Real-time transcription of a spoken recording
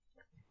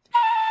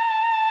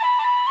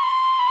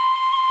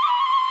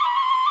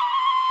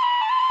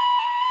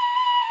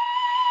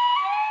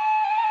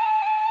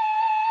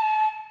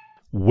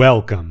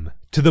Welcome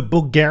to the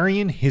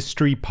Bulgarian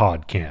History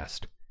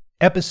Podcast,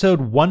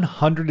 episode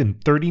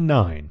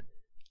 139,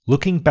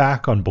 Looking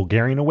Back on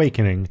Bulgarian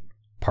Awakening,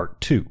 Part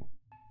 2.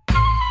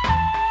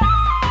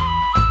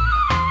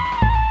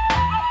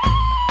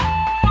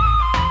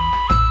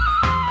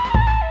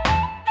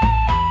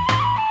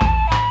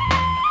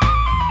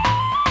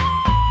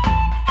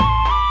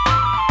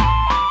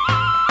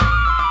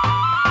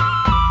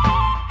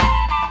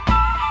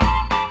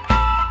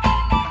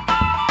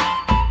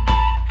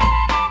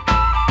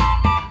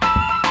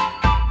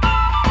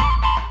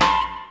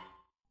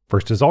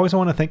 First, as always, I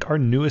want to thank our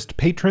newest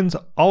patrons,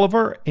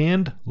 Oliver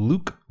and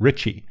Luke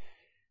Ritchie.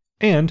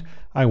 And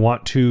I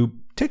want to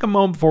take a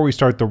moment before we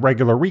start the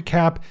regular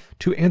recap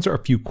to answer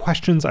a few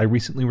questions I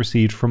recently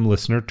received from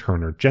listener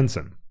Turner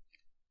Jensen.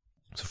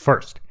 So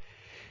first,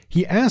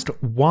 he asked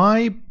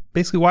why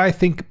I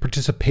think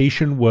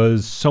participation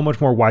was so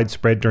much more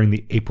widespread during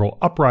the April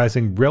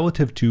uprising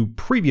relative to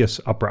previous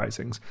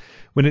uprisings,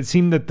 when it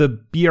seemed that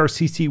the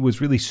BRCC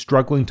was really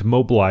struggling to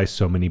mobilize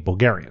so many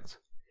Bulgarians.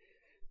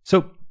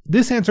 So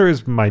this answer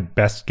is my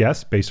best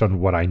guess based on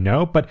what I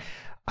know, but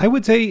I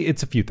would say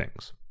it's a few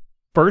things.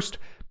 First,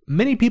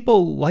 many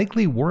people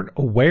likely weren't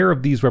aware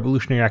of these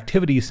revolutionary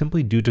activities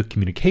simply due to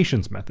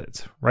communications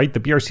methods, right? The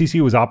BRCC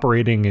was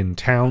operating in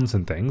towns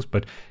and things,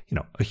 but,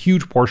 a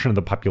huge portion of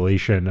the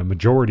population, a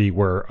majority,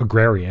 were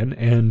agrarian,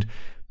 and,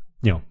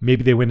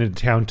 maybe they went into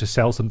town to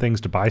sell some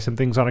things, to buy some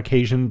things on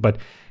occasion, but,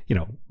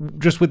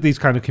 just with these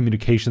kind of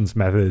communications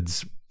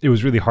methods, it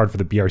was really hard for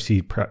the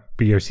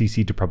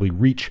BRCC to probably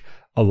reach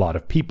a lot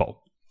of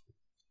people.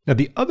 Now,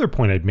 the other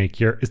point I'd make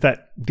here is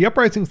that the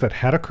uprisings that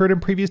had occurred in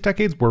previous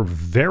decades were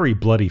very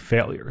bloody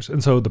failures,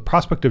 and so the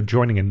prospect of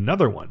joining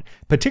another one,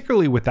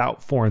 particularly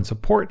without foreign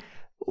support,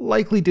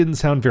 likely didn't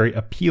sound very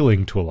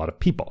appealing to a lot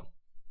of people.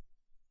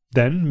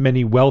 Then,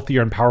 many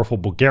wealthier and powerful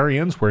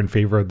Bulgarians were in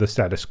favor of the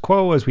status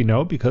quo, as we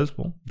know, because,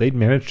 they'd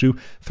managed to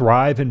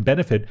thrive and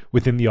benefit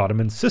within the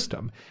Ottoman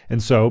system,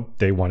 and so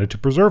they wanted to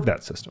preserve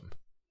that system.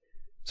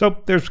 So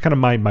there's kind of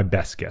my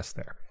best guess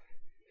there.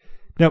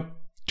 Now,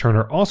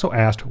 Turner also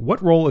asked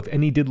what role, if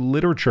any, did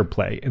literature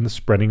play in the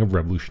spreading of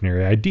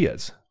revolutionary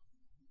ideas?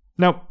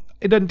 Now,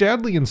 it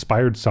undoubtedly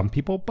inspired some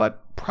people,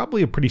 but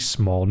probably a pretty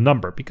small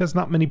number, because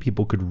not many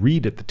people could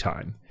read at the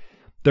time.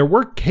 There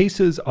were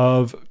cases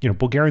of,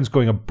 Bulgarians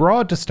going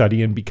abroad to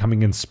study and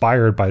becoming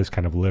inspired by this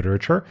kind of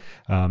literature.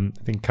 I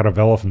think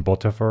Karavelov and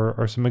Botov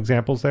are some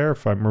examples there,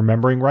 if I'm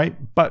remembering right.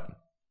 But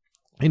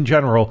in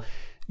general,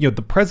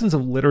 the presence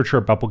of literature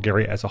about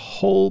Bulgaria as a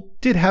whole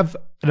did have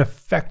an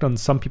effect on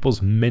some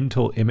people's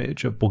mental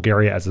image of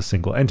Bulgaria as a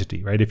single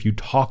entity, right? If you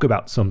talk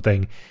about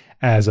something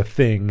as a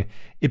thing,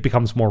 it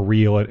becomes more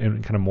real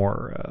and kind of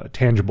more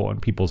tangible in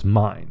people's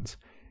minds.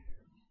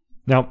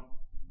 Now,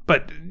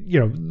 but,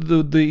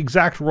 the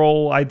exact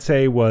role, I'd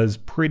say, was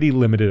pretty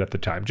limited at the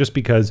time, just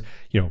because,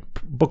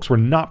 books were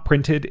not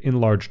printed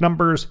in large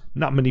numbers.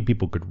 Not many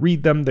people could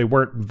read them. They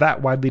weren't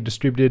that widely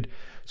distributed.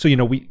 So,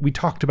 we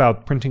talked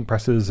about printing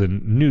presses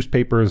and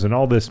newspapers and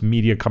all this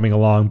media coming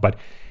along, but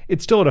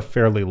it's still at a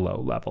fairly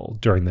low level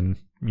during the,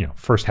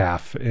 first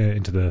half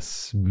into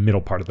this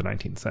middle part of the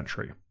 19th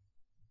century.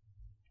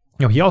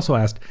 He also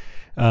asked,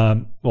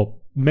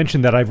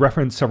 mentioned that I've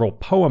referenced several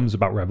poems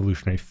about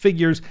revolutionary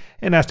figures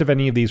and asked if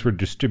any of these were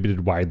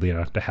distributed widely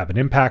enough to have an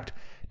impact.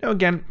 Now,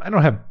 again, I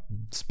don't have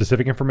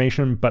specific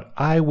information, but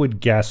I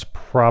would guess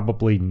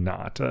probably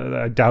not.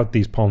 I doubt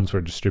these poems were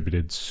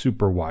distributed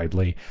super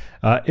widely.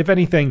 If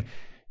anything,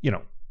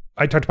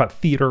 I talked about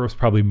theater was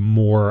probably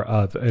more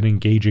of an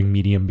engaging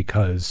medium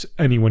because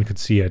anyone could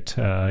see it.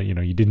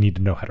 You didn't need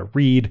to know how to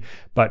read,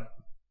 but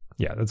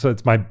yeah,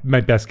 that's my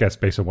best guess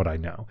based on what I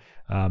know.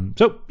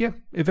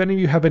 If any of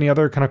you have any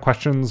other kind of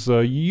questions,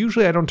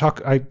 usually I don't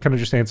talk, I kind of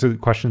just answer the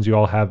questions you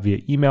all have via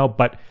email,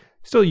 but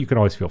still you can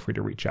always feel free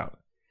to reach out.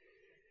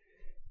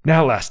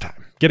 Now, last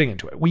time, getting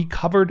into it, we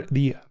covered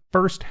the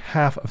first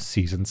half of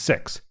season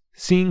 6,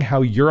 seeing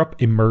how Europe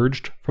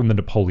emerged from the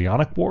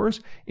Napoleonic Wars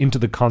into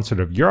the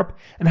concert of Europe,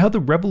 and how the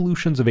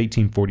revolutions of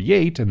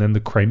 1848 and then the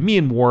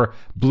Crimean War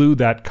blew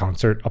that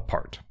concert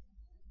apart.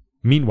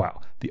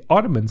 Meanwhile, the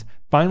Ottomans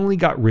finally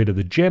got rid of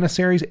the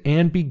Janissaries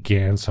and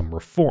began some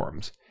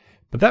reforms,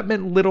 but that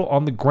meant little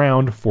on the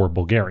ground for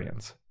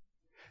Bulgarians.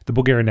 The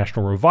Bulgarian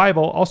National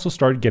Revival also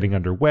started getting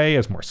underway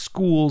as more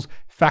schools,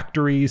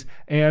 factories,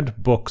 and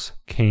books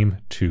came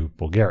to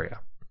Bulgaria.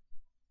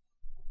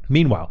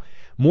 Meanwhile,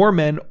 more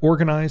men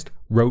organized,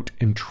 wrote,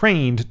 and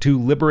trained to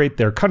liberate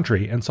their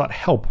country and sought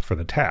help for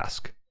the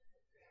task.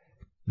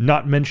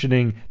 Not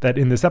mentioning that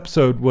in this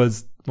episode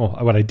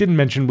what I didn't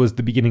mention was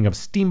the beginning of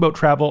steamboat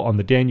travel on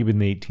the Danube in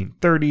the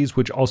 1830s,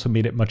 which also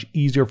made it much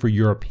easier for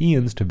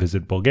Europeans to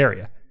visit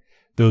Bulgaria.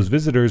 Those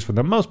visitors, for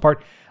the most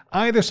part,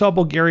 either saw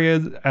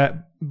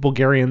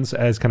Bulgarians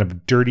as kind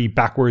of dirty,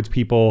 backwards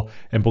people,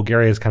 and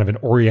Bulgaria as kind of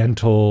an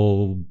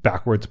oriental,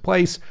 backwards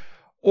place,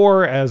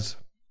 or as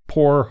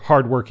poor,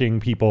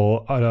 hardworking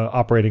people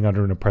operating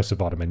under an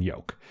oppressive Ottoman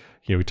yoke.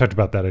 We talked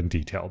about that in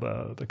detail,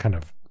 the kind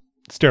of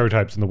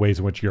stereotypes and the ways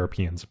in which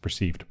Europeans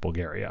perceived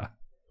Bulgaria.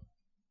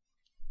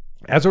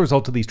 As a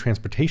result of these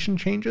transportation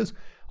changes,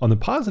 on the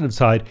positive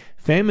side,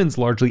 famines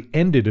largely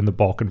ended in the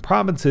Balkan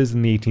provinces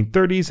in the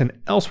 1830s and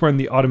elsewhere in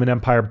the Ottoman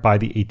Empire by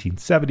the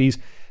 1870s,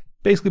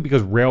 basically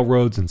because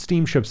railroads and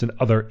steamships and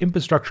other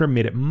infrastructure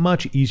made it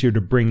much easier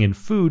to bring in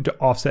food to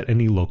offset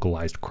any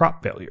localized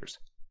crop failures.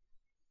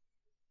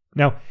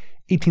 Now,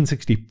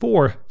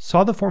 1864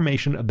 saw the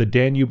formation of the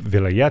Danube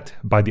Vilayet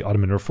by the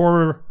Ottoman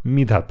reformer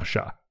Mithat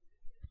Pasha.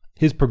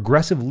 His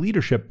progressive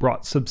leadership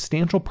brought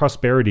substantial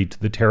prosperity to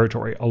the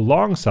territory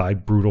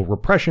alongside brutal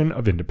repression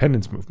of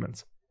independence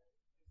movements.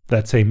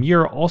 That same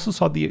year also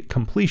saw the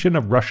completion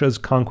of Russia's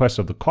conquest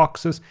of the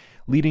Caucasus,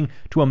 leading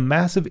to a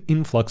massive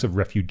influx of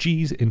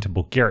refugees into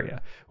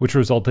Bulgaria, which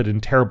resulted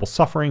in terrible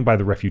suffering by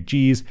the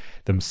refugees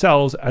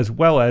themselves, as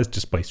well as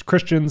displaced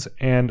Christians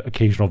and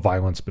occasional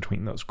violence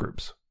between those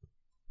groups.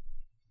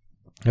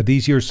 Now,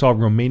 these years saw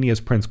Romania's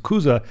Prince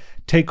Cuza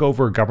take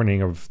over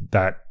governing of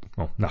that,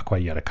 well, not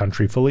quite yet a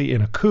country fully,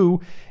 in a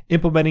coup,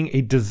 implementing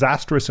a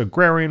disastrous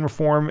agrarian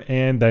reform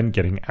and then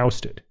getting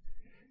ousted.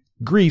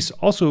 Greece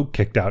also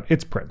kicked out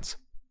its prince.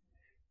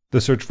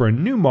 The search for a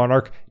new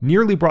monarch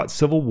nearly brought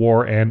civil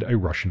war and a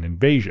Russian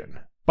invasion,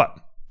 but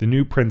the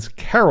new Prince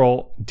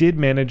Carol did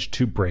manage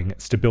to bring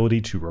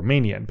stability to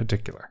Romania in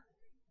particular.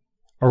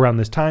 Around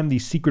this time, the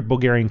secret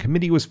Bulgarian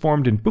committee was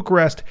formed in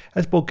Bucharest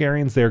as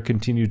Bulgarians there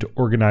continued to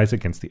organize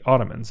against the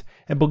Ottomans,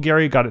 and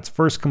Bulgaria got its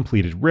first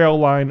completed rail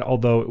line,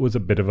 although it was a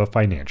bit of a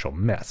financial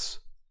mess.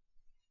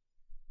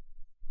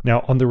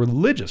 Now, on the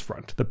religious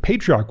front, the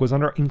Patriarch was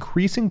under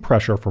increasing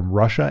pressure from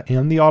Russia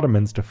and the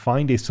Ottomans to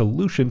find a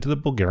solution to the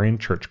Bulgarian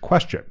church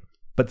question,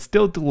 but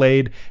still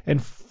delayed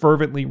and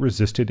fervently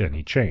resisted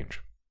any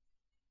change.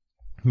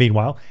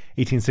 Meanwhile,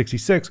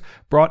 1866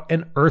 brought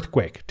an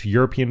earthquake to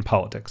European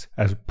politics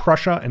as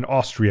Prussia and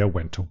Austria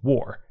went to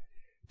war.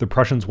 The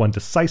Prussians won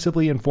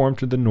decisively and formed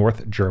the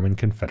North German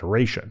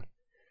Confederation.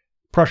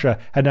 Prussia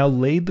had now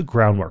laid the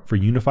groundwork for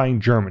unifying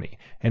Germany,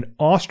 and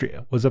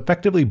Austria was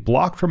effectively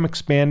blocked from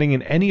expanding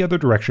in any other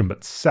direction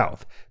but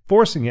south,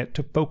 forcing it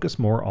to focus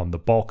more on the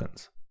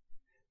Balkans.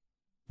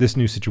 This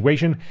new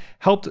situation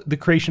helped the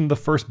creation of the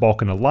First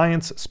Balkan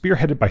Alliance,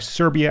 spearheaded by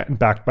Serbia and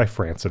backed by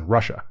France and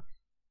Russia.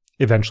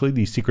 Eventually,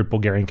 the secret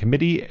Bulgarian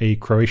committee, a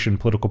Croatian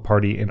political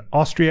party in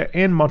Austria,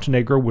 and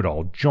Montenegro would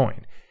all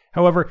join.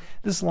 However,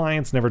 this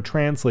alliance never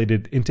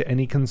translated into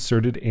any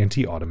concerted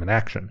anti-Ottoman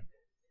action.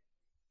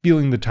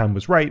 Feeling the time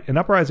was right, an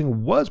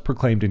uprising was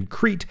proclaimed in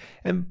Crete,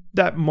 and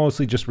that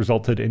mostly just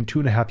resulted in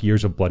 2.5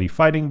 years of bloody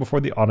fighting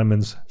before the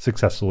Ottomans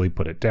successfully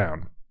put it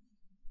down.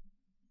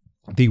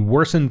 The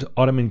worsened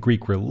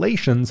Ottoman-Greek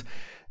relations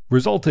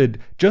resulted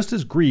just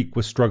as Greece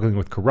was struggling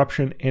with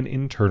corruption and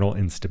internal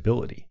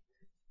instability.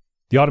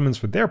 The Ottomans,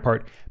 for their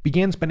part,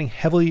 began spending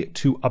heavily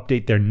to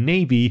update their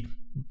navy,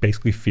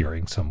 basically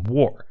fearing some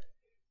war.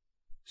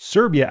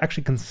 Serbia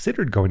actually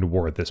considered going to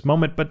war at this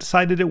moment, but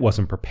decided it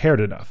wasn't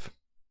prepared enough.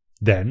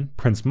 Then,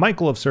 Prince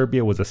Michael of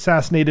Serbia was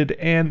assassinated,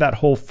 and that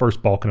whole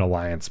First Balkan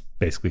Alliance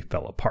basically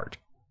fell apart.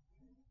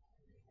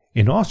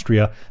 In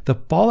Austria, the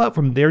fallout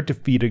from their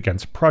defeat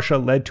against Prussia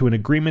led to an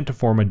agreement to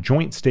form a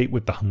joint state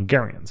with the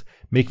Hungarians,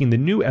 making the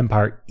new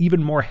empire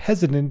even more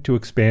hesitant to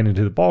expand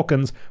into the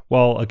Balkans,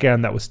 while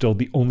again that was still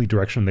the only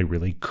direction they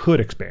really could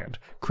expand,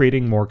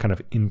 creating more kind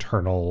of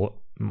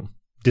internal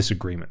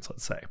disagreements,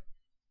 let's say.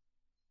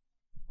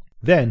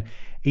 Then,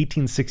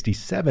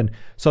 1867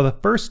 saw the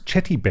first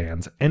Chetty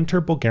bands enter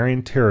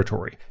Bulgarian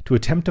territory to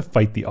attempt to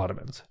fight the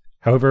Ottomans.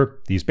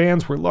 However, these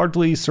bands were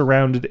largely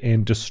surrounded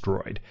and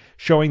destroyed,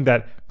 showing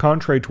that,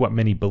 contrary to what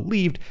many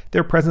believed,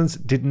 their presence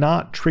did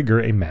not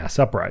trigger a mass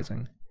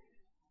uprising.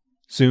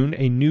 Soon,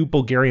 a new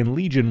Bulgarian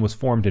legion was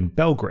formed in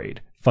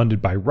Belgrade, funded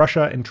by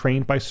Russia and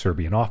trained by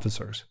Serbian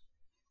officers.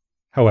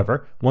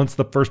 However, once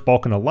the First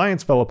Balkan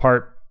Alliance fell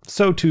apart,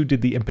 so too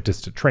did the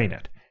impetus to train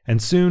it, and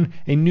soon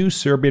a new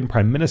Serbian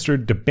prime minister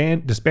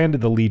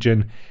disbanded the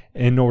legion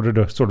in order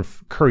to sort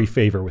of curry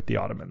favor with the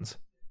Ottomans.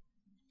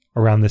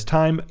 Around this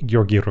time,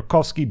 Georgi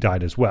Rakovsky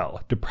died as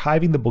well,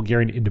 depriving the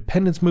Bulgarian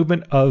independence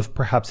movement of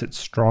perhaps its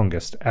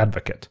strongest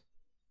advocate.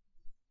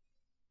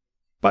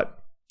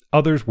 But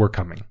others were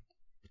coming.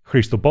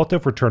 Hristo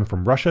Botev returned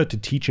from Russia to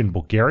teach in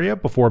Bulgaria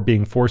before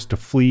being forced to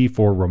flee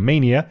for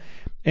Romania,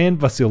 and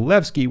Vasil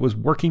Levski was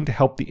working to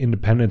help the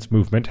independence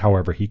movement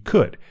however he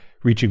could,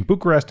 reaching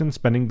Bucharest and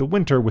spending the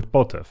winter with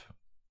Botev.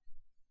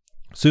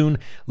 Soon,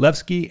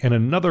 Levski and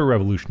another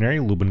revolutionary,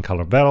 Lubin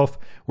Karavelov,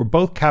 were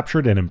both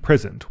captured and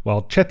imprisoned,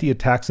 while Chetty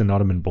attacks in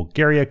Ottoman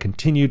Bulgaria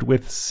continued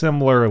with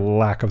similar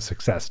lack of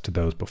success to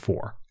those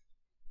before.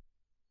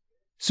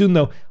 Soon,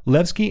 though,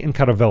 Levski and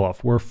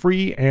Karavelov were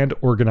free and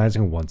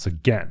organizing once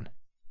again.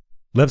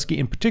 Levski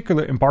in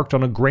particular embarked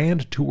on a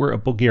grand tour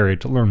of Bulgaria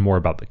to learn more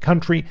about the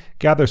country,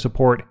 gather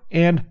support,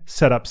 and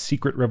set up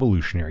secret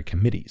revolutionary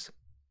committees.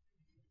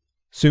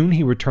 Soon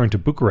he returned to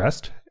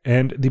Bucharest,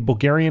 and the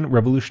Bulgarian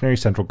Revolutionary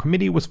Central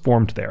Committee was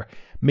formed there,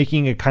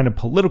 making a kind of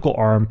political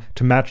arm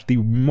to match the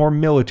more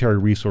military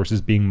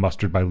resources being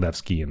mustered by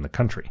Levski in the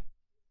country.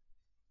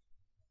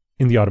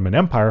 In the Ottoman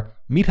Empire,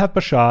 Mithat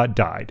Pasha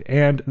died,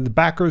 and the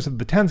backers of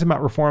the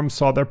Tanzimat reforms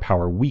saw their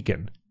power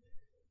weaken.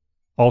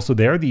 Also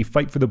there, the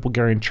fight for the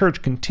Bulgarian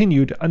church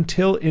continued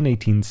until in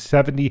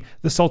 1870,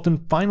 the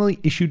Sultan finally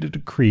issued a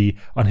decree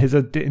on his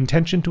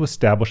intention to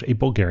establish a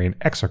Bulgarian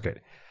exarchate.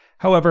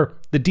 However,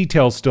 the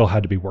details still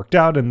had to be worked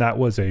out, and that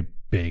was a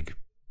big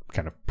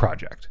kind of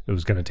project. It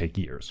was going to take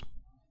years.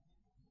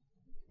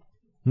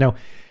 Now,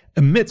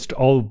 amidst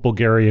all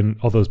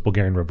those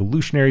Bulgarian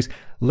revolutionaries,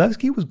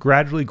 Levski was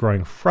gradually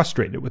growing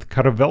frustrated with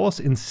Karavellov's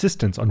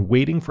insistence on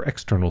waiting for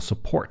external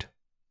support.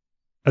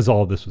 As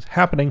all of this was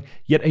happening,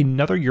 yet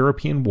another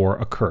European war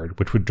occurred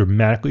which would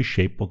dramatically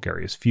shape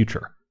Bulgaria's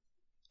future.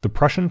 The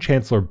Prussian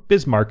Chancellor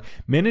Bismarck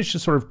managed to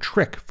sort of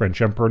trick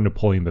French Emperor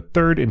Napoleon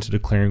III into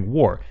declaring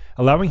war,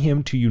 allowing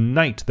him to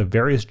unite the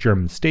various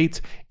German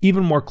states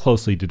even more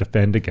closely to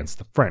defend against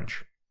the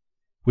French.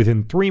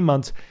 Within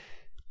just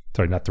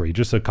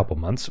a couple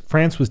months,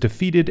 France was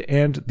defeated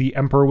and the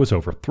emperor was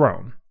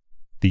overthrown.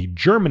 The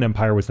German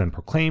Empire was then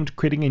proclaimed,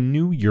 creating a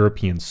new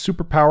European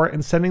superpower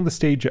and setting the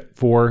stage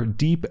for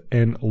deep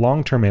and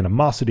long-term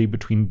animosity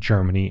between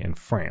Germany and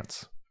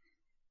France.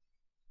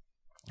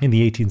 In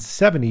the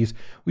 1870s,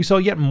 we saw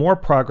yet more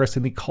progress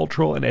in the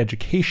cultural and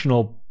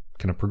educational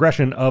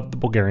progression of the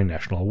Bulgarian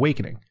national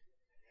awakening.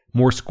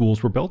 More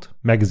schools were built,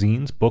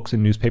 magazines, books,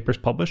 and newspapers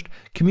published,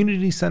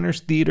 community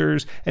centers,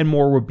 theaters, and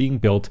more were being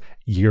built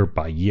year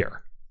by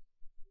year.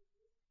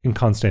 In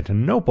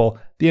Constantinople,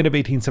 the end of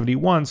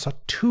 1871 saw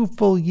 2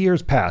 full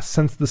years pass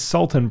since the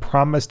Sultan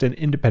promised an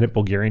independent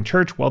Bulgarian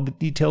church while the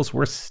details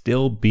were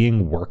still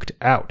being worked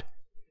out.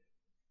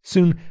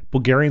 Soon,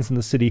 Bulgarians in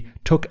the city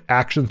took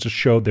actions to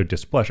show their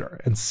displeasure,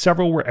 and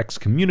several were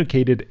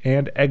excommunicated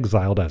and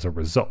exiled as a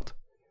result.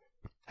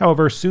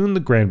 However, soon the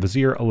Grand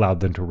Vizier allowed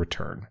them to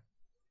return.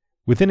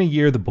 Within a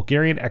year, the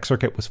Bulgarian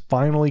exarchate was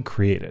finally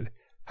created.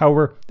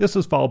 However, this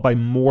was followed by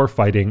more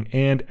fighting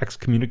and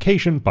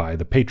excommunication by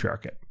the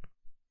Patriarchate.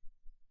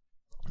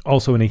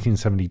 Also in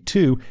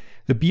 1872,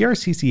 the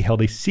BRCC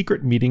held a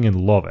secret meeting in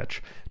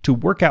Lovech to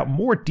work out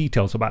more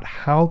details about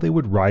how they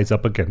would rise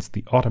up against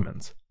the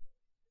Ottomans.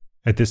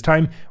 At this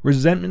time,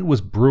 resentment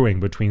was brewing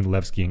between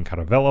Levski and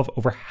Karavelov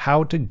over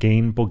how to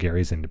gain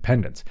Bulgaria's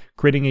independence,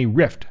 creating a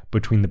rift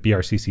between the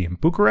BRCC in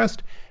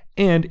Bucharest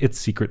and its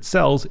secret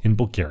cells in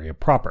Bulgaria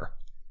proper.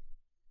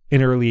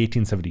 In early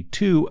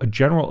 1872, a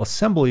General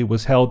Assembly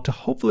was held to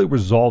hopefully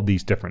resolve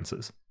these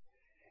differences.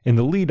 In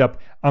the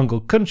lead-up,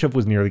 Angel Kunchev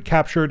was nearly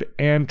captured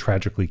and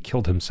tragically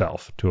killed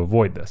himself to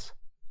avoid this.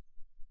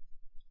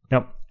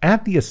 Now,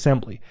 at the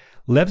assembly,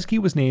 Levski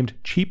was named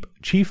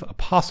chief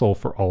apostle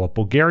for all of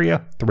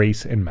Bulgaria,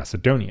 Thrace, and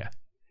Macedonia.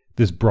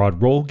 This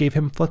broad role gave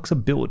him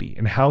flexibility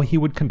in how he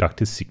would conduct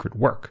his secret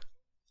work.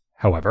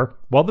 However,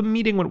 while the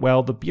meeting went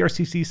well, the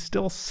BRCC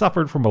still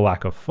suffered from a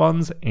lack of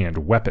funds and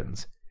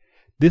weapons.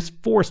 This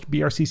forced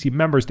BRCC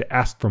members to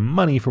ask for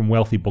money from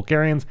wealthy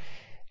Bulgarians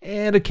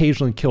and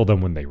occasionally kill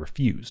them when they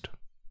refused.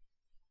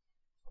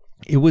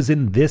 It was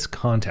in this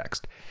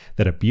context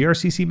that a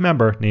BRCC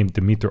member named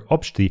Dmitry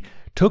Obshty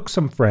took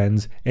some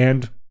friends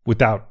and,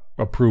 without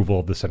approval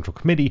of the Central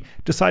Committee,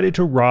 decided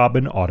to rob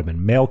an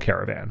Ottoman mail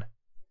caravan.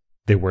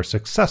 They were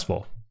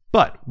successful,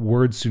 but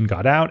word soon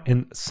got out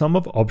and some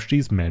of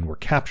Obshty's men were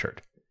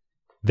captured.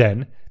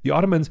 Then, the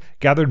Ottomans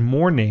gathered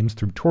more names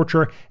through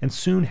torture and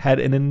soon had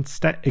an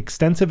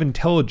extensive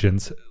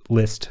intelligence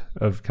list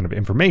of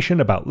information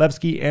about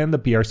Levski and the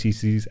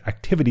BRCC's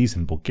activities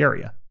in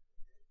Bulgaria.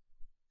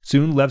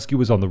 Soon Levski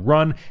was on the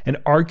run and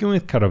arguing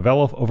with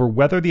Karavelov over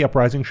whether the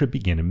uprising should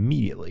begin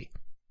immediately.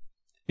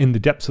 In the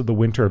depths of the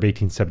winter of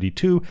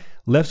 1872,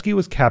 Levski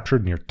was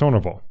captured near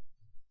Tonovo.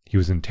 He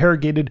was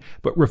interrogated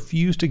but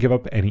refused to give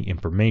up any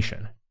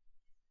information.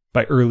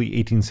 By early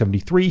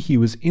 1873, he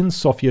was in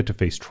Sofia to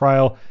face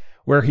trial,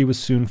 where he was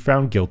soon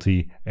found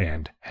guilty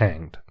and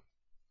hanged.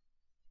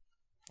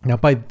 Now,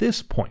 by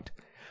this point,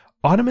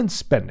 Ottoman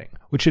spending,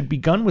 which had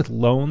begun with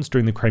loans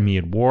during the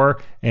Crimean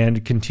War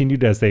and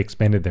continued as they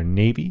expanded their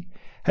navy,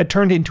 had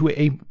turned into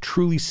a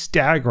truly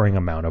staggering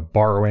amount of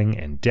borrowing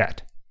and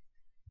debt.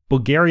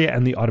 Bulgaria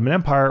and the Ottoman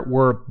Empire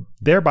were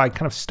thereby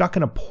stuck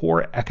in a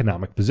poor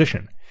economic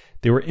position.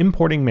 They were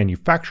importing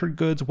manufactured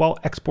goods while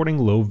exporting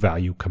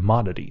low-value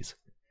commodities.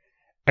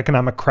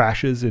 Economic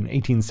crashes in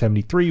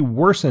 1873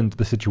 worsened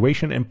the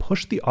situation and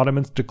pushed the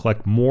Ottomans to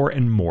collect more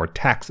and more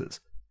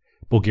taxes.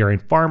 Bulgarian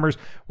farmers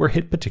were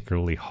hit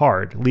particularly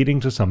hard, leading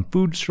to some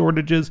food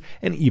shortages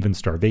and even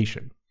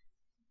starvation.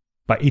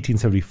 By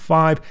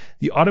 1875,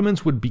 the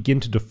Ottomans would begin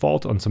to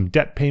default on some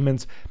debt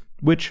payments,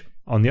 which,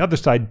 on the other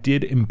side,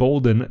 did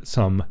embolden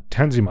some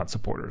Tanzimat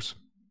supporters.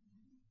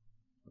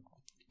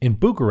 In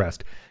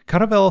Bucharest,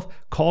 Karavelov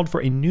called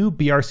for a new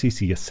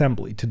BRCC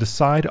assembly to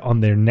decide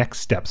on their next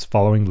steps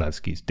following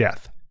Levski's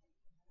death.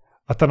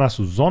 Atanas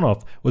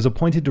Uzonov was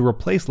appointed to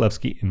replace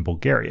Levski in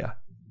Bulgaria.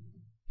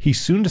 He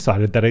soon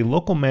decided that a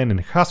local man in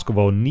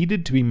Khaskovo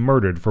needed to be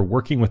murdered for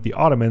working with the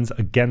Ottomans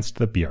against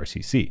the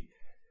BRCC.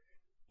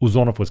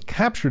 Uzonov was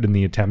captured in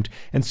the attempt,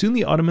 and soon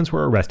the Ottomans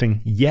were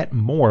arresting yet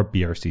more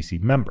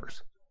BRCC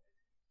members.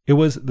 It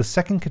was the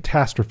second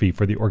catastrophe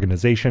for the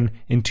organization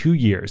in 2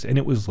 years, and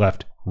it was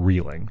left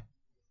reeling.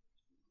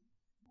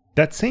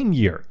 That same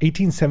year,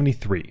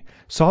 1873,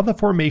 saw the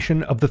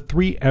formation of the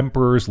Three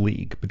Emperors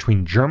League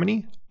between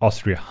Germany,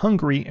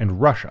 Austria-Hungary,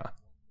 and Russia.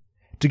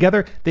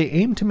 Together, they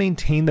aimed to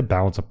maintain the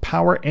balance of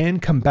power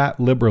and combat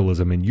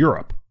liberalism in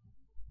Europe.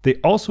 They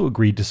also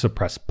agreed to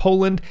suppress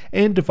Poland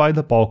and divide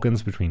the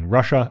Balkans between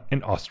Russia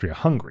and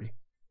Austria-Hungary.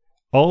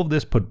 All of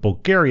this put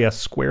Bulgaria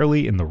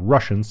squarely in the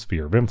Russian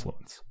sphere of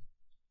influence.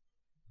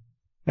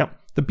 Now,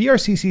 the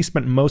BRCC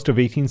spent most of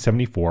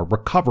 1874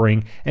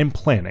 recovering and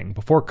planning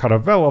before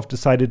Karavelov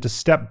decided to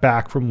step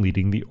back from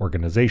leading the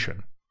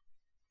organization.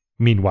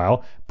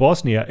 Meanwhile,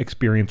 Bosnia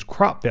experienced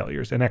crop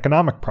failures and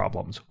economic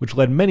problems, which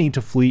led many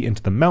to flee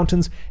into the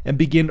mountains and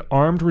begin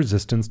armed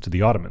resistance to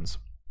the Ottomans.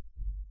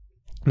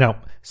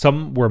 Now,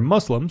 some were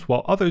Muslims,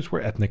 while others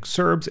were ethnic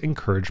Serbs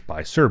encouraged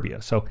by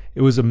Serbia, so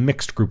it was a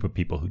mixed group of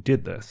people who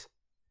did this.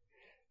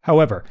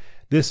 However,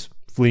 this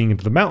fleeing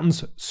into the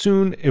mountains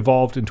soon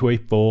evolved into a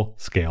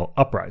full-scale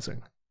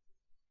uprising.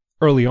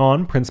 Early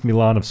on, Prince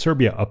Milan of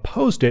Serbia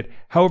opposed it.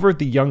 However,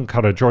 the young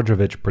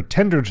Karađorđević,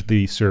 pretender to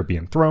the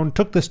Serbian throne,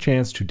 took this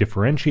chance to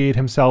differentiate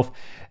himself,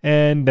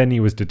 and then he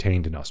was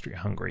detained in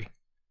Austria-Hungary.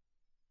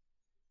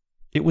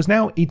 It was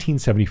now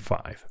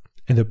 1875,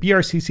 and the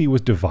BRCC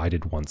was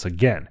divided once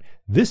again,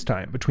 this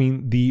time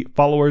between the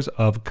followers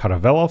of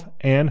Karavelov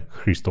and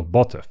Hristo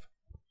Botev.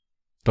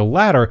 The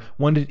latter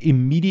wanted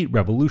immediate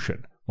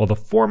revolution, while the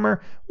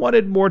former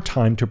wanted more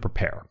time to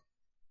prepare.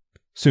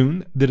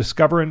 Soon, the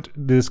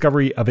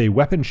discovery of a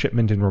weapon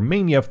shipment in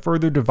Romania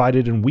further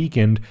divided and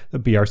weakened the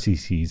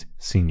BRCC's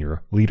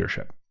senior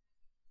leadership.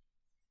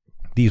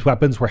 These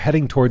weapons were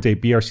heading towards a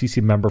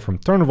BRCC member from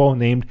Trnovo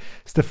named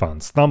Stefan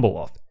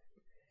Stambolov.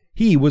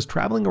 He was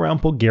traveling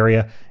around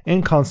Bulgaria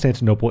and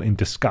Constantinople in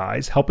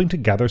disguise, helping to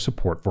gather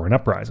support for an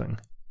uprising.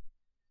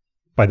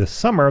 By the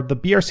summer, the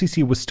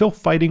BRCC was still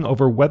fighting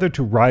over whether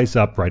to rise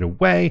up right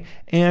away,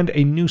 and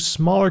a new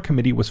smaller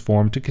committee was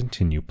formed to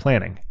continue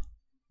planning.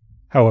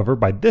 However,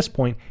 by this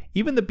point,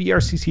 even the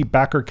BRCC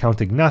backer Count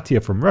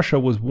Ignatiev from Russia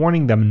was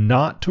warning them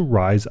not to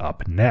rise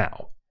up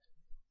now.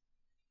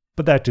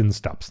 But that didn't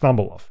stop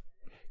Stambolov,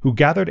 who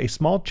gathered a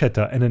small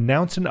cheta and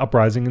announced an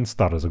uprising in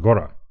Stara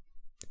Zagora.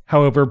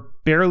 However,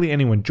 barely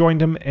anyone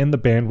joined him, and the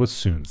band was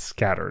soon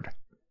scattered.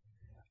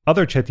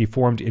 Other cheti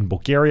formed in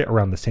Bulgaria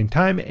around the same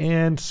time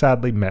and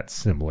sadly met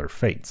similar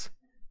fates.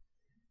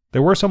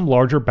 There were some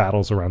larger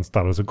battles around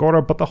Stara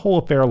Zagora, but the whole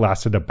affair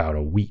lasted about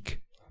a week.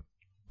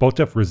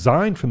 Botev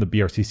resigned from the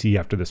BRCC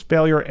after this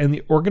failure, and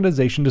the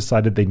organization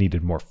decided they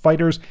needed more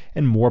fighters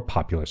and more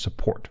popular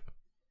support.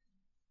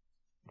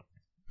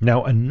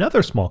 Now,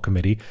 another small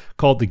committee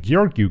called the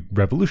Gheorghiu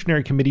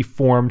Revolutionary Committee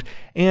formed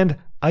and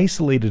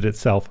isolated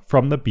itself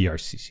from the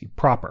BRCC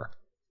proper.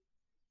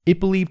 It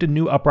believed a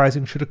new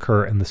uprising should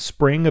occur in the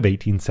spring of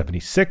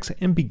 1876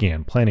 and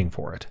began planning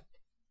for it.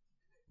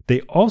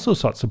 They also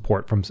sought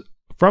support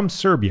from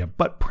Serbia,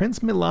 but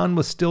Prince Milan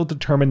was still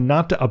determined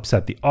not to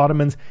upset the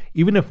Ottomans,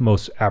 even if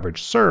most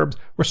average Serbs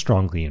were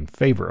strongly in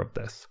favor of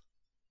this.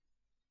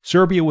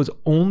 Serbia was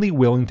only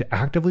willing to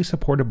actively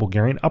support a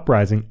Bulgarian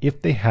uprising if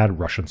they had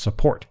Russian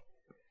support.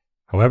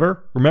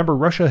 However, remember,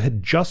 Russia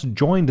had just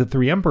joined the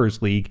Three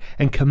Emperors League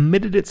and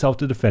committed itself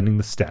to defending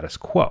the status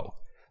quo,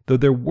 though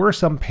there were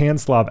some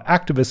Pan-Slav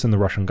activists in the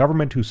Russian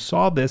government who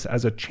saw this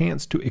as a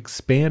chance to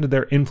expand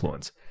their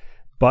influence.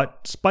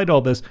 But despite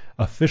all this,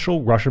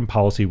 official Russian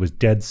policy was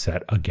dead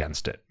set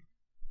against it.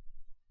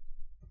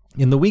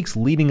 In the weeks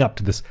leading up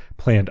to this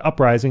planned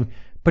uprising,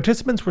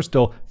 participants were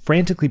still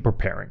frantically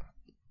preparing.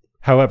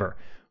 However,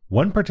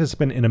 one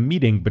participant in a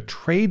meeting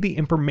betrayed the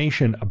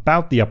information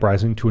about the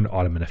uprising to an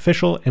Ottoman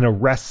official, and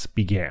arrests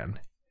began.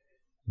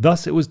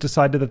 Thus, it was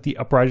decided that the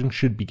uprising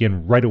should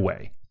begin right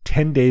away,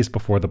 10 days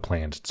before the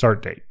planned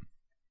start date.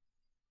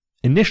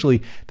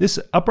 Initially, this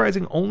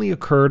uprising only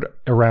occurred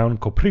around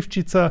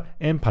Koprivnica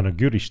and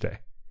Panaguriste.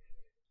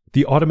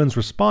 The Ottomans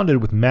responded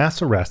with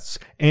mass arrests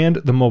and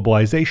the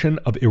mobilization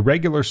of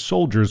irregular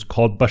soldiers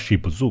called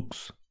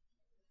Bashibuzuks.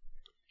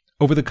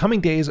 Over the coming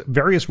days,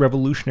 various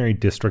revolutionary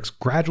districts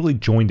gradually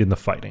joined in the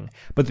fighting,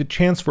 but the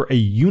chance for a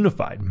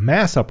unified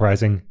mass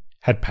uprising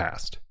had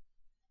passed.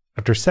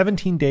 After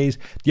 17 days,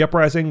 the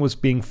uprising was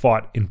being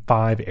fought in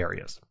 5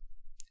 areas.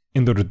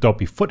 In the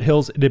Rhodope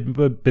foothills, it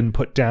had been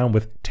put down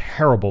with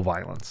terrible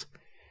violence.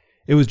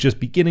 It was just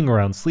beginning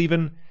around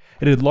Sliven.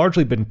 It had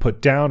largely been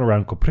put down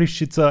around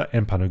Koprivnica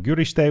and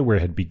Panaguriste, where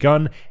it had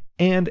begun,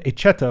 and a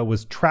cheta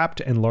was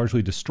trapped and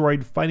largely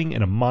destroyed fighting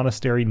in a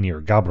monastery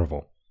near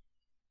Gabrovo.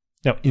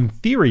 Now, in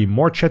theory,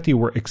 more cheti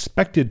were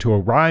expected to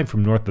arrive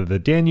from north of the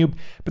Danube,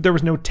 but there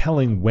was no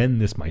telling when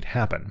this might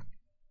happen.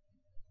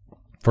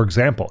 For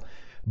example,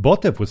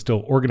 Botev was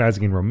still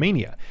organizing in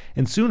Romania,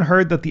 and soon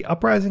heard that the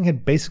uprising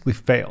had basically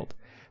failed.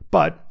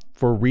 But,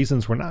 for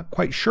reasons we're not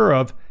quite sure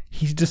of,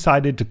 he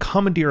decided to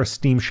commandeer a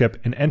steamship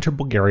and enter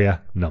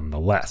Bulgaria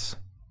nonetheless.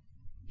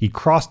 He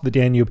crossed the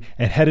Danube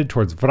and headed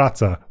towards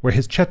Vratsa, where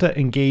his cheta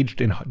engaged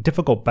in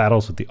difficult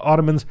battles with the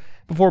Ottomans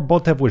before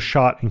Botev was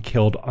shot and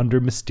killed under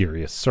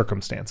mysterious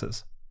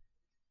circumstances.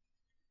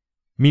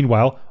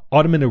 Meanwhile,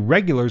 Ottoman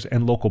irregulars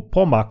and local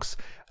Pomaks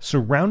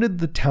surrounded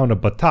the town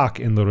of Batak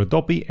in the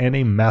Rhodope, and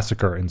a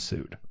massacre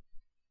ensued.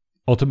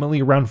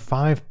 Ultimately, around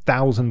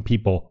 5,000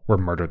 people were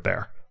murdered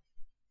there.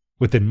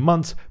 Within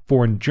months,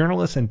 foreign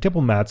journalists and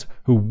diplomats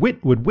who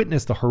would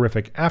witness the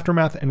horrific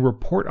aftermath and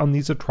report on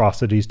these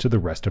atrocities to the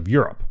rest of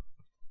Europe.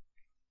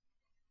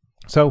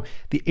 So,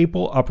 the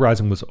April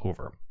uprising was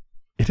over.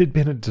 It had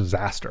been a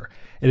disaster.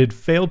 It had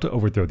failed to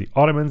overthrow the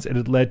Ottomans. It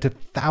had led to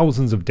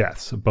thousands of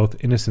deaths of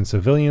both innocent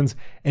civilians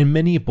and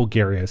many of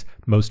Bulgaria's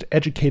most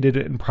educated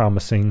and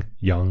promising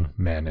young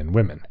men and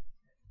women.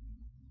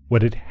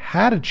 What it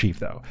had achieved,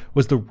 though,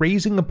 was the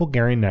raising of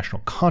Bulgarian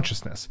national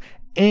consciousness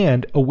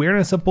and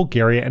awareness of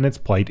Bulgaria and its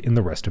plight in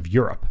the rest of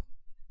Europe.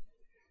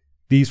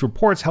 These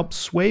reports helped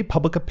sway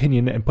public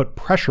opinion and put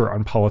pressure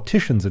on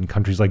politicians in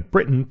countries like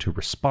Britain to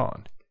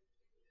respond.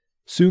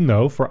 Soon,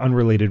 though, for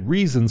unrelated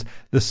reasons,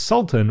 the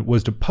Sultan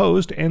was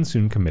deposed and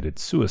soon committed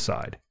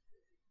suicide.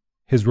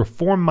 His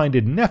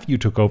reform-minded nephew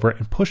took over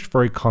and pushed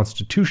for a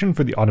constitution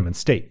for the Ottoman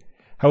state.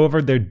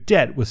 However, their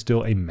debt was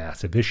still a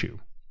massive issue.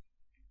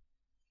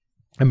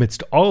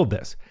 Amidst all of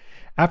this,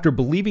 after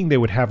believing they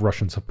would have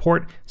Russian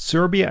support,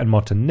 Serbia and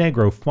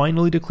Montenegro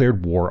finally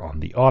declared war on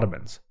the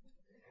Ottomans.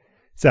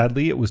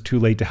 Sadly, it was too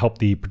late to help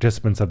the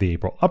participants of the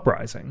April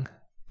uprising,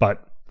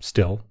 but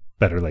still,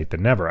 better late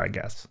than never, I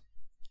guess.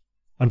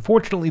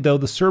 Unfortunately, though,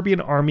 the Serbian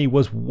army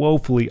was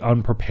woefully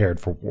unprepared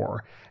for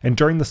war, and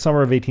during the summer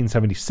of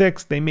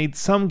 1876 they made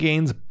some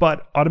gains,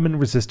 but Ottoman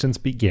resistance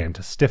began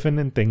to stiffen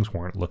and things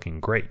weren't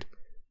looking great.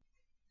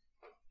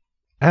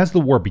 As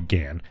the war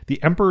began,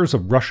 the emperors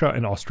of Russia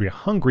and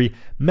Austria-Hungary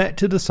met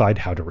to decide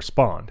how to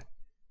respond.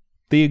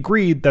 They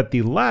agreed that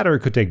the latter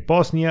could take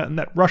Bosnia and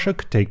that Russia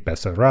could take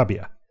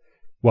Bessarabia,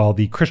 while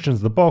the Christians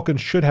of the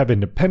Balkans should have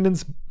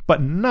independence,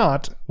 but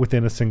not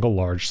within a single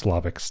large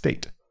Slavic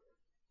state.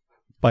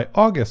 By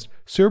August,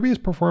 Serbia's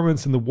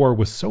performance in the war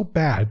was so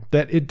bad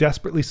that it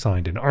desperately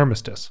signed an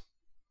armistice.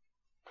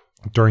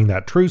 During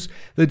that truce,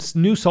 the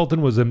new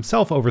Sultan was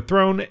himself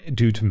overthrown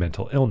due to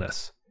mental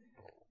illness.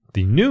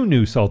 The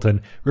new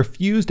Sultan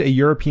refused a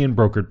European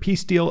brokered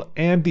peace deal,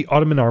 and the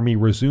Ottoman army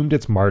resumed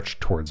its march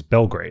towards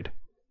Belgrade.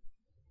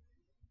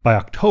 By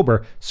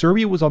October,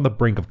 Serbia was on the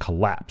brink of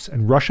collapse,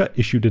 and Russia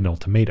issued an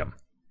ultimatum.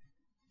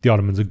 The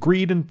Ottomans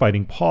agreed and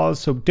fighting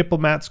paused so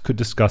diplomats could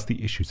discuss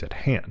the issues at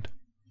hand.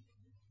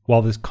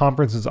 While this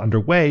conference is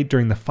underway,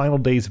 during the final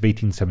days of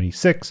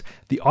 1876,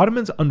 the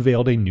Ottomans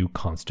unveiled a new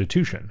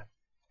constitution.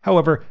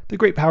 However, the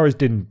great powers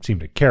didn't seem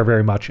to care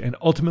very much and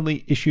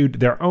ultimately issued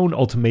their own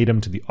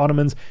ultimatum to the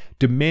Ottomans,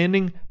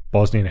 demanding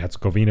Bosnia and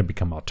Herzegovina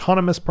become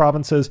autonomous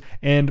provinces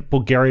and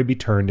Bulgaria be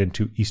turned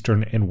into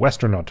eastern and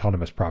western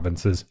autonomous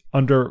provinces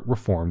under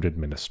reformed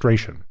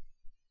administration.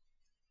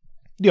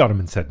 The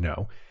Ottomans said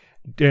no,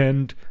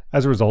 and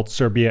as a result,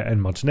 Serbia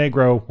and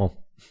Montenegro,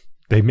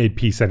 they made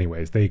peace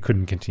anyways, they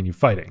couldn't continue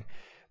fighting.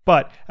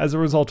 But as a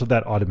result of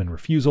that Ottoman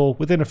refusal,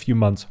 within a few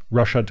months,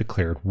 Russia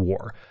declared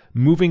war,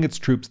 moving its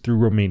troops through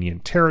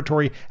Romanian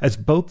territory as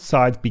both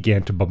sides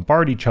began to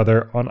bombard each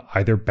other on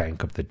either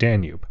bank of the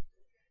Danube.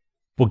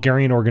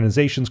 Bulgarian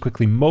organizations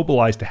quickly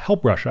mobilized to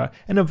help Russia,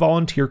 and a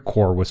volunteer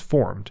corps was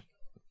formed.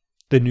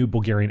 The new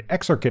Bulgarian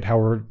Exarchate,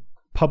 however,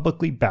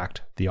 publicly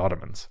backed the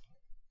Ottomans.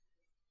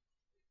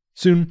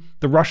 Soon,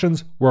 the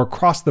Russians were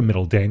across the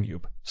middle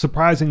Danube,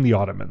 surprising the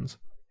Ottomans.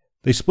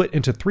 They split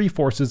into 3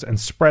 forces and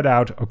spread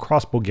out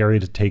across Bulgaria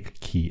to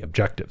take key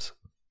objectives.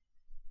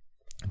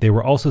 They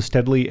were also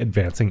steadily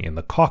advancing in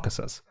the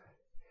Caucasus.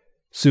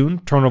 Soon,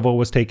 Turnovo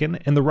was taken,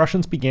 and the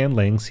Russians began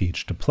laying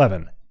siege to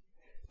Pleven.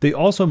 They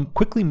also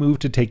quickly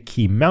moved to take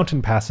key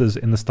mountain passes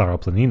in the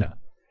Staroplanina.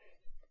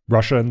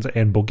 Russians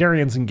and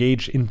Bulgarians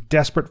engaged in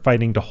desperate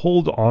fighting to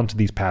hold on to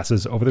these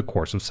passes over the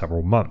course of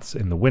several months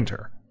in the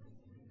winter.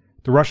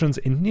 The Russians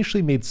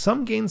initially made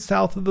some gains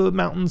south of the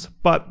mountains,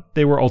 but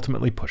they were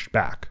ultimately pushed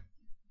back.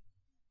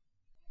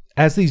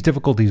 As these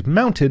difficulties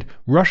mounted,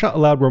 Russia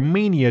allowed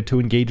Romania to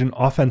engage in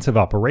offensive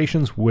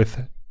operations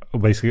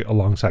basically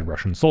alongside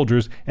Russian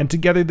soldiers, and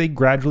together they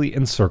gradually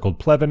encircled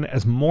Pleven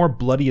as more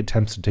bloody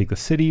attempts to take the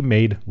city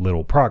made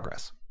little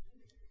progress.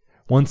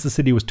 Once the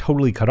city was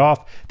totally cut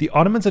off, the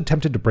Ottomans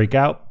attempted to break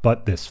out,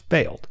 but this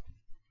failed.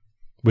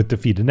 With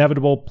defeat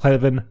inevitable,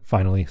 Pleven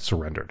finally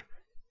surrendered.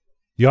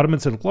 The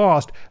Ottomans had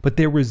lost, but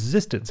their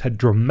resistance had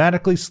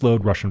dramatically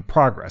slowed Russian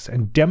progress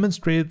and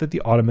demonstrated that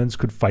the Ottomans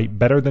could fight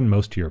better than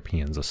most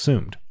Europeans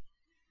assumed.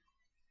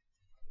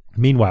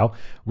 Meanwhile,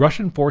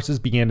 Russian forces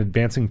began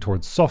advancing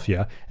towards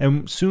Sofia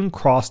and soon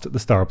crossed the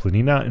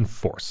Staroplanina in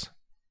force.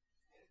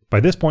 By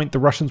this point, the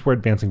Russians were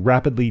advancing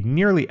rapidly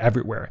nearly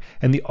everywhere,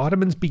 and the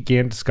Ottomans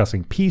began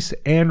discussing peace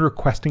and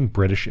requesting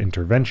British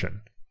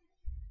intervention.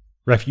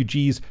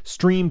 Refugees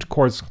streamed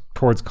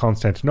towards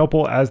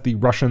Constantinople as the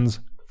Russians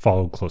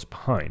followed close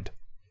behind.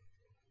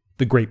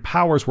 The great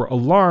powers were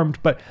alarmed,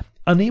 but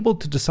unable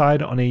to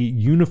decide on a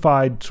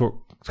unified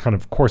kind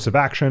of course of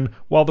action,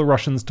 while the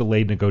Russians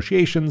delayed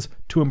negotiations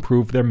to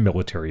improve their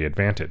military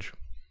advantage.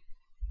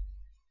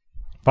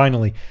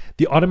 Finally,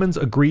 the Ottomans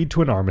agreed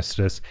to an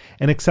armistice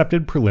and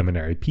accepted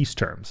preliminary peace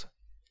terms.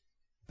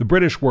 The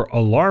British were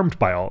alarmed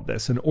by all of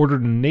this and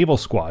ordered a naval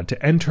squad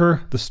to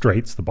enter the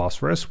straits, the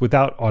Bosphorus,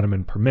 without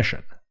Ottoman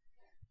permission.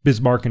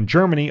 Bismarck and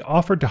Germany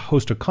offered to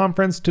host a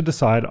conference to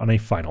decide on a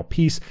final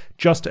peace,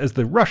 just as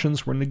the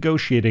Russians were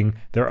negotiating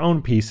their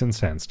own peace in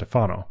San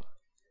Stefano.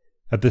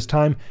 At this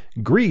time,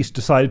 Greece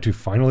decided to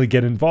finally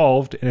get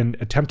involved and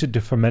attempted to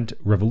foment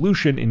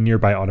revolution in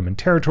nearby Ottoman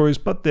territories,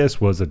 but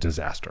this was a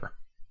disaster.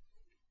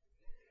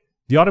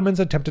 The Ottomans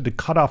attempted to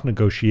cut off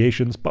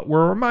negotiations, but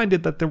were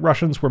reminded that the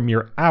Russians were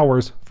mere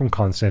hours from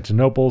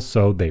Constantinople,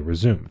 so they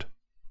resumed.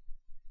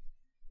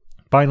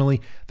 Finally,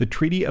 the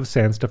Treaty of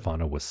San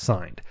Stefano was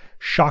signed,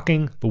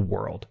 shocking the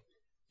world.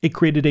 It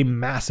created a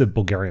massive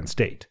Bulgarian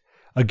state,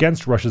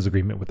 against Russia's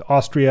agreement with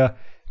Austria.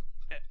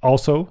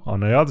 Also, on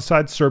the other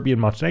side, Serbia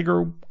and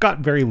Montenegro got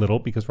very little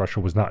because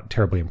Russia was not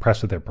terribly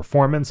impressed with their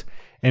performance,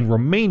 and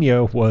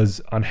Romania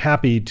was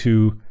unhappy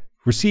to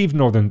receive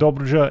northern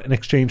Dobruja in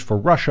exchange for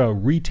Russia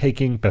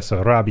retaking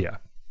Bessarabia.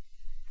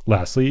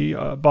 Lastly,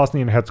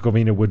 Bosnia and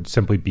Herzegovina would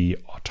simply be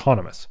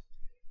autonomous.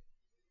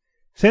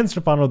 San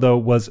Stefano, though,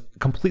 was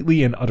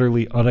completely and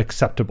utterly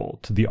unacceptable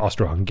to the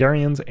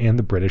Austro-Hungarians and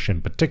the British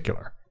in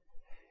particular.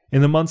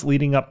 In the months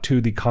leading up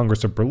to the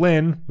Congress of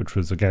Berlin, which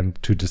was again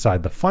to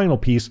decide the final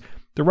peace,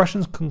 the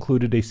Russians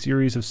concluded a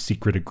series of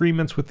secret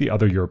agreements with the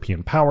other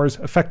European powers,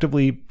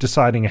 effectively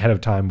deciding ahead of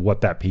time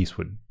what that peace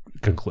would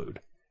conclude.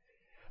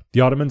 The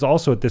Ottomans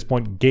also at this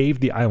point gave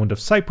the island of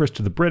Cyprus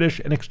to the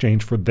British in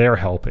exchange for their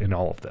help in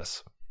all of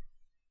this.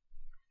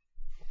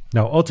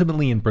 Now,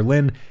 ultimately in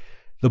Berlin,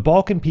 the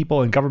Balkan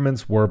people and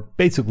governments were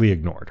basically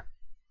ignored.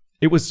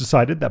 It was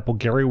decided that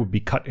Bulgaria would be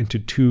cut into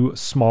two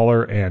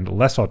smaller and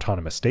less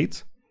autonomous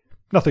states.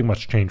 Nothing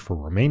much changed for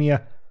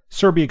Romania.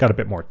 Serbia got a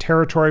bit more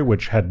territory,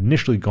 which had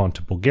initially gone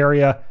to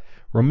Bulgaria.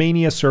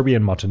 Romania, Serbia,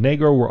 and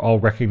Montenegro were all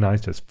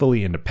recognized as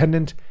fully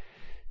independent.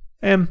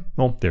 And,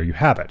 well, there you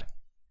have it.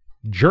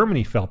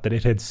 Germany felt that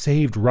it had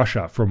saved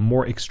Russia from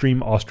more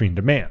extreme Austrian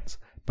demands,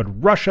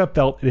 but Russia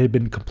felt it had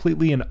been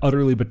completely and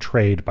utterly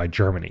betrayed by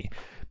Germany,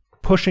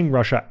 pushing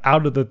Russia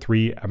out of the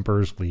Three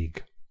Emperors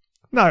League.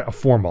 Not a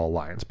formal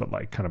alliance, but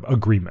like kind of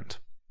agreement.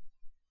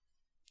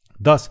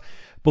 Thus,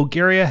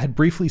 Bulgaria had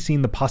briefly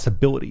seen the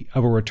possibility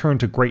of a return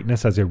to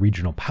greatness as a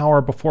regional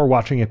power before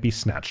watching it be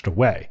snatched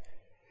away.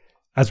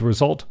 As a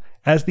result,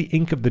 as the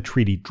ink of the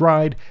treaty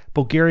dried,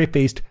 Bulgaria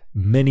faced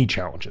many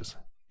challenges.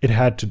 It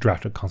had to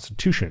draft a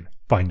constitution,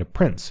 find a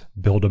prince,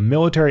 build a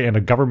military and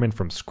a government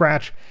from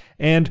scratch,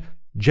 and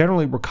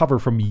generally recover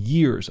from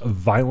years of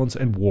violence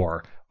and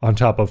war on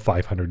top of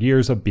 500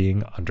 years of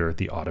being under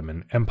the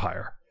Ottoman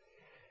Empire.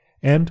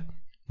 And,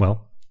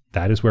 well,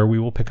 that is where we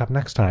will pick up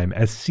next time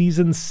as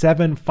Season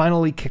 7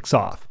 finally kicks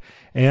off.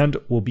 And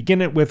we'll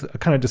begin it with a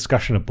kind of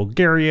discussion of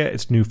Bulgaria,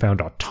 its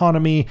newfound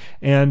autonomy,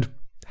 and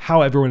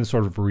how everyone is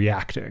sort of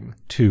reacting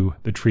to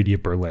the Treaty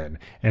of Berlin,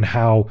 and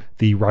how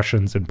the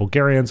Russians and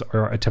Bulgarians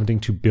are attempting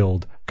to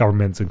build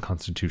governments and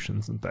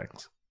constitutions and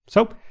things.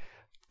 So,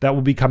 that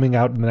will be coming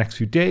out in the next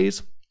few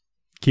days.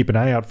 Keep an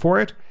eye out for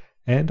it,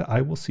 and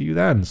I will see you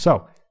then.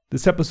 So,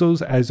 this episode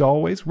is, as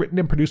always, written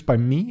and produced by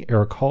me,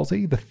 Eric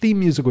Halsey. The theme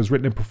music was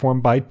written and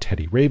performed by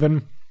Teddy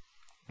Raven.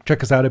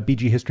 Check us out at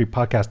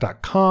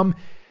bghistorypodcast.com,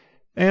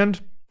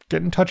 and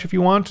get in touch if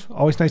you want.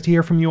 Always nice to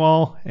hear from you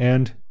all,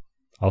 and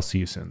I'll see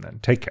you soon then.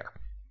 Take care.